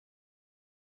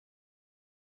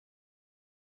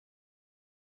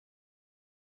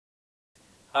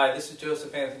Hi, this is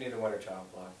Josephanthony, the Wonder Child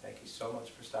blog. Thank you so much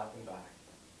for stopping by.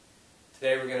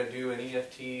 Today we're going to do an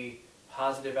EFT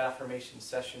positive affirmation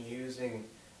session using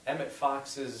Emmet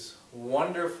Fox's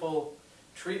wonderful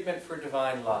treatment for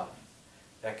divine love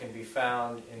that can be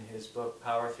found in his book,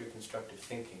 Through Constructive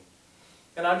Thinking.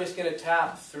 And I'm just going to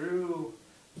tap through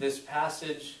this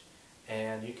passage,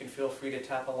 and you can feel free to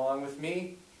tap along with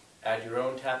me, add your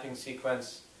own tapping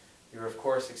sequence. You're, of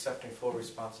course, accepting full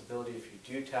responsibility if you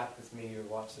do tap with me or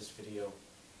watch this video.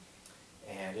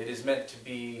 And it is meant to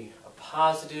be a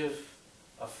positive,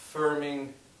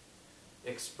 affirming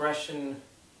expression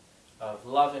of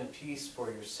love and peace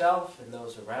for yourself and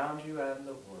those around you and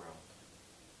the world.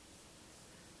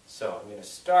 So I'm going to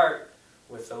start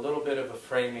with a little bit of a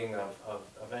framing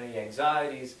of any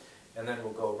anxieties, and then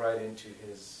we'll go right into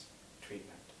his treatment.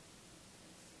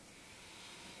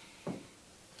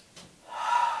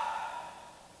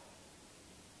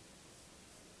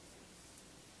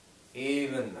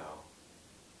 Even though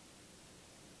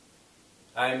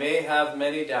I may have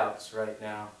many doubts right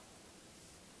now,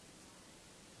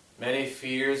 many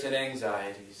fears and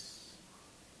anxieties,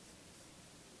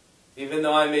 even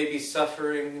though I may be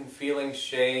suffering and feeling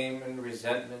shame and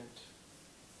resentment,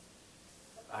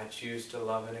 I choose to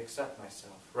love and accept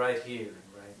myself right here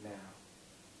and right now.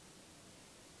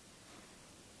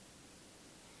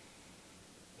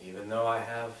 Even though I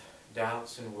have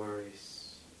doubts and worries,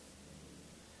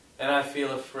 and I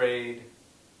feel afraid,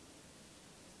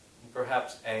 and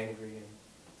perhaps angry and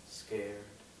scared,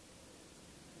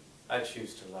 I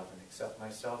choose to love and accept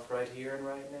myself right here and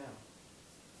right now.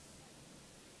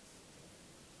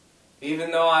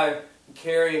 Even though I'm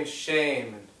carrying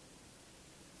shame and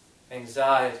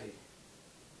anxiety,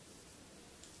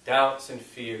 doubts and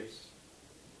fears,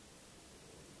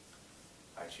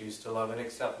 I choose to love and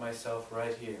accept myself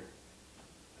right here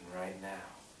and right now.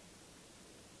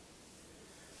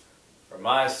 For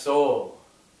my soul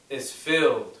is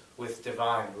filled with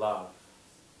divine love.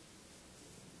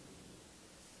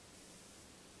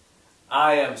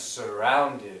 I am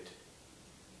surrounded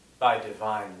by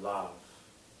divine love.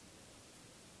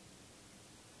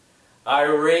 I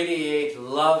radiate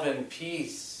love and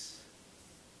peace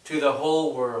to the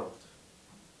whole world.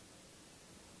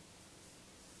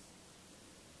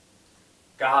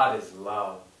 God is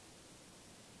love.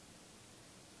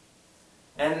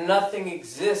 And nothing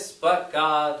exists but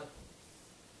God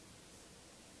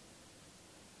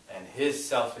and His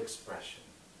self-expression.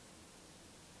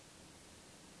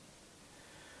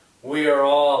 We are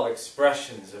all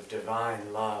expressions of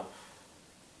divine love.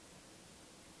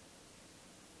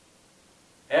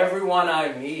 Everyone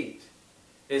I meet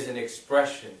is an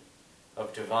expression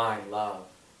of divine love.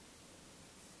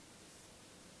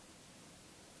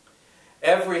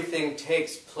 Everything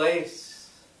takes place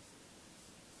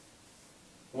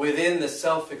within the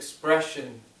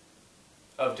self-expression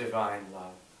of divine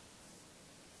love.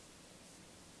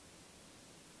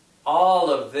 All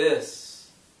of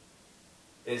this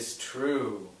is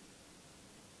true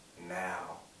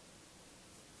now.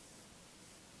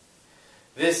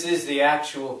 This is the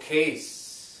actual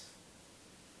case.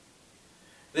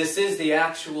 This is the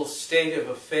actual state of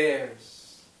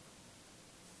affairs.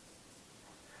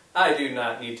 I do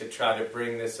not need to try to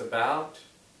bring this about.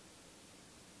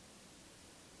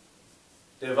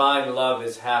 Divine love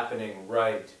is happening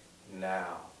right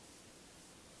now.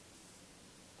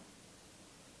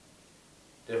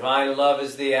 Divine love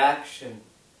is the action,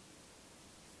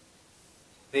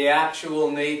 the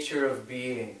actual nature of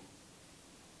being.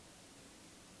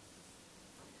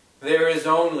 There is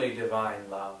only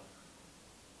divine love,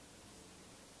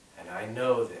 and I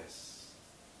know this.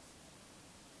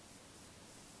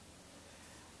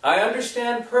 I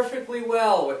understand perfectly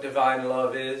well what divine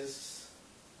love is.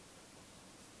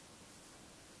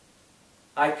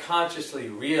 I consciously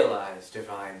realize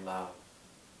divine love.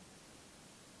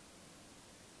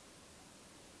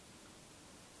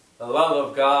 The love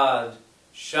of God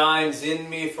shines in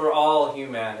me for all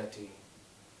humanity.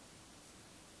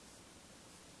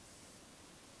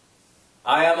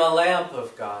 I am a lamp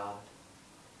of God,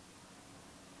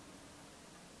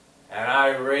 and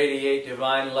I radiate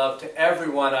divine love to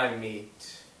everyone I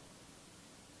meet,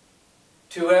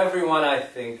 to everyone I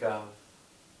think of.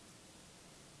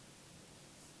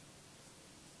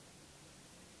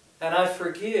 And I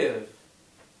forgive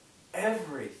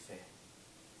everything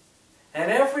and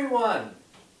everyone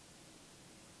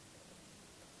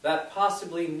that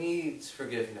possibly needs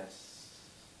forgiveness.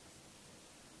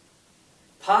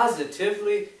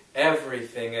 Positively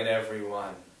everything and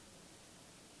everyone.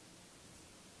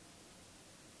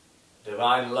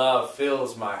 Divine love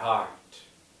fills my heart.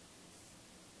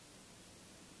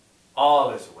 All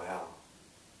is well.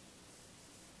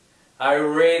 I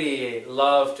radiate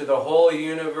love to the whole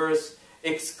universe,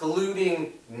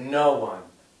 excluding no one.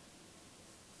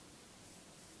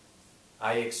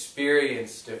 I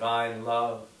experience divine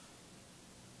love.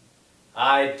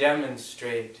 I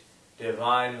demonstrate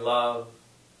divine love.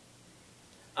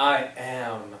 I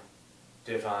am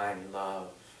divine love.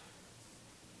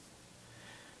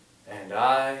 And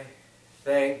I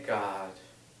thank God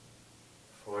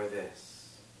for this.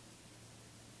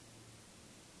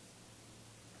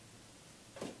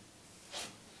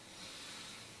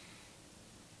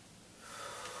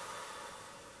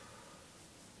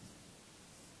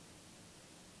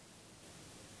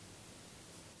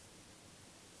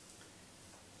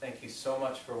 Thank you so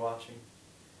much for watching.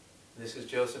 This is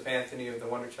Joseph Anthony of the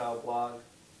Wonder Child blog,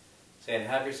 saying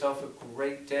have yourself a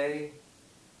great day.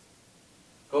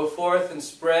 Go forth and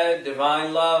spread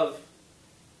divine love.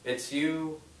 It's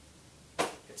you.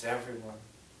 It's everyone.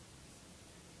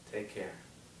 Take care.